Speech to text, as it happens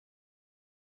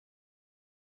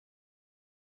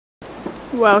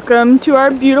Welcome to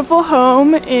our beautiful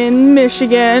home in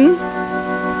Michigan.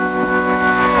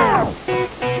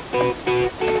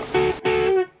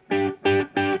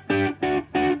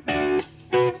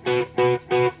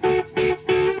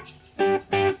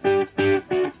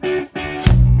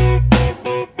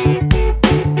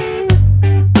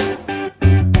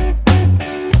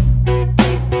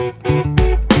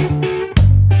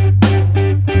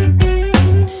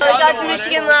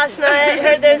 Michigan last night,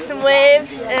 heard there's some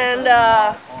waves, and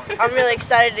I'm really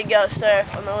excited to go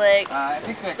surf on the lake.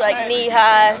 It's like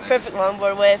knee-high, perfect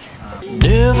longboard waves.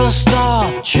 Never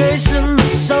stop chasing the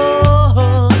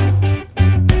sun.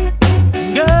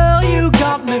 Girl, you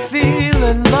got me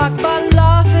feeling like my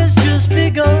life has just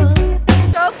begun.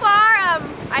 So far,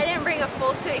 I didn't bring a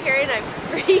full suit here and I'm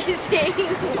freezing.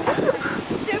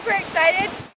 Super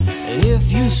excited. And if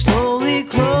you slowly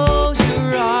close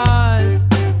your eyes,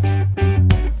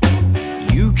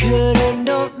 you could end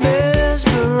up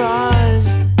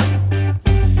mesmerized.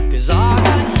 'Cause I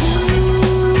got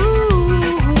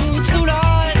you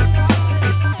tonight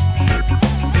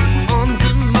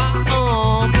under my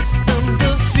arm, and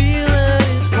the feeling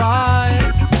is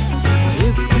right.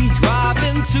 If we drive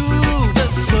into the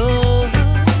sun,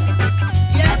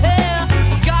 yeah,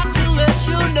 I got to let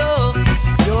you know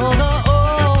you're the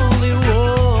only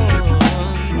one.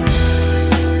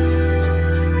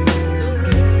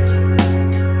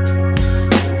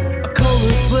 A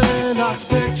color's blend, like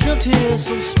spectrum here,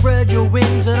 so spread your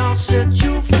wings and I'll set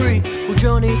you free. We'll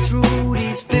journey through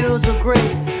these fields of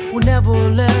grace. We'll never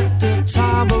let the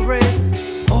time erase.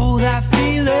 Oh, that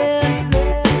feeling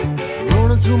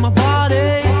rolling through my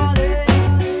body,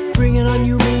 bringing a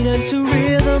new meaning to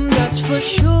rhythm, that's for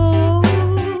sure.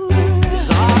 'Cause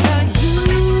I got you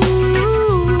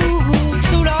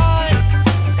tonight,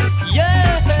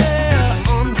 yeah,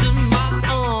 under my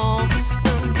arm,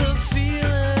 and the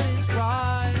feeling is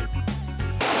right.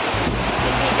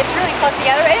 It's really close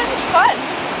together. It was just fun.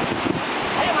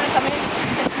 I didn't want to come in.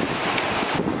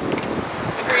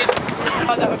 Agreed.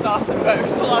 Oh, that was awesome, but it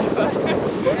was a lot of fun.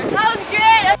 That was great.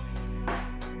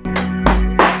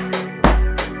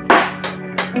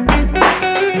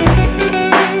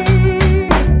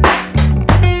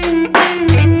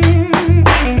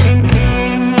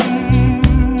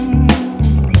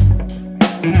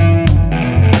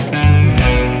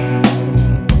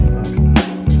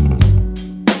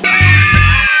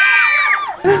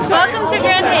 Welcome to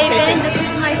Grand Haven. This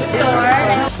is my store.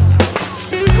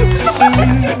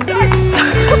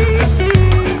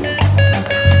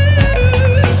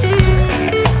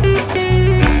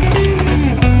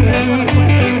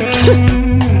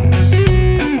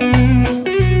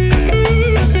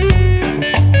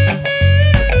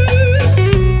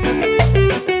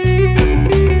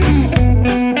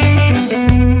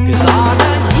 Cause I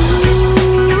got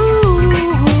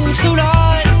you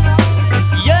tonight,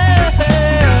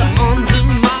 yeah, under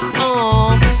my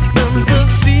arm, and the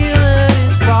feeling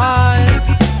is right.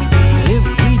 If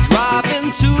we drive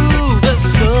into the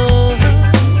sun,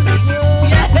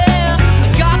 yeah, I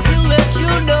got to let you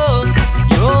know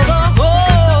you're the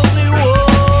only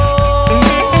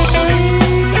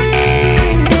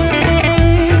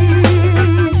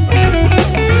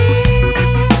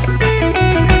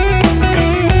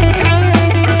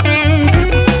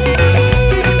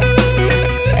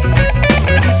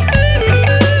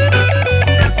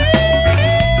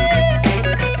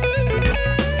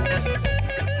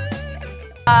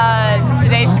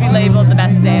Today should be labeled the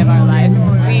best day of our lives.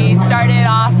 We started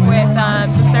off with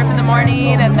some surf in the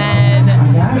morning, and then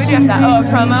what did we do after that? Oh, a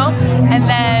promo. And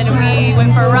then we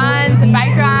went for runs and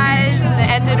bike rides, and it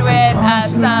ended with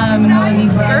some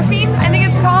surfing, I think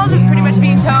it's called, pretty much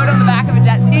being towed on the back of a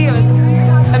jet ski. It was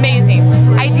amazing.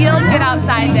 Ideal get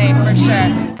outside day for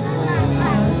sure.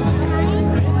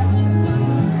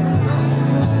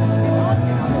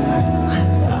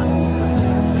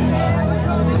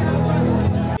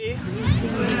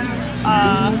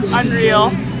 Unreal.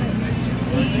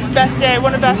 Best day,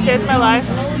 one of the best days of my life.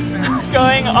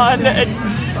 Going on a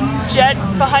jet,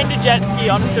 behind a jet ski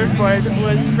on a surfboard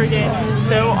was friggin'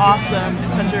 so awesome in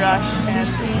such a rush, and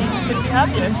couldn't be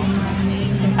happier.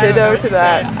 Ditto to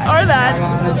that. Or that.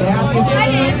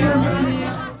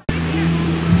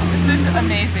 This is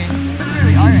amazing. We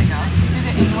really are right now. We did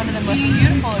it in one of the most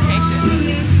beautiful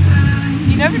locations.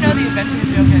 You never know the adventures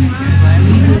you'll get into in life.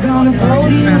 On the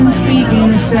podium speaking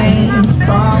the saints,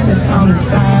 promise on the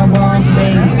sidewalks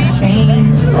begging for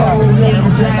change. Old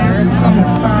ladies laughing from the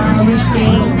fire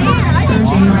escape,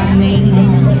 losing my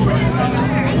name.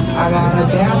 I got a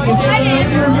basket full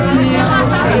of running out,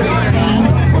 chase the same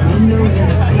window in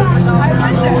the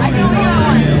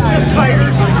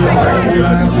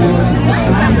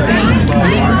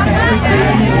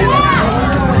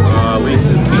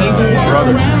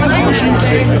now, pushing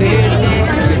back their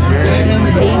necks. Wearing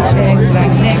paychecks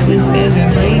like necklaces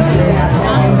and bracelets.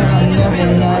 Falling down,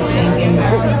 nothing, nothing.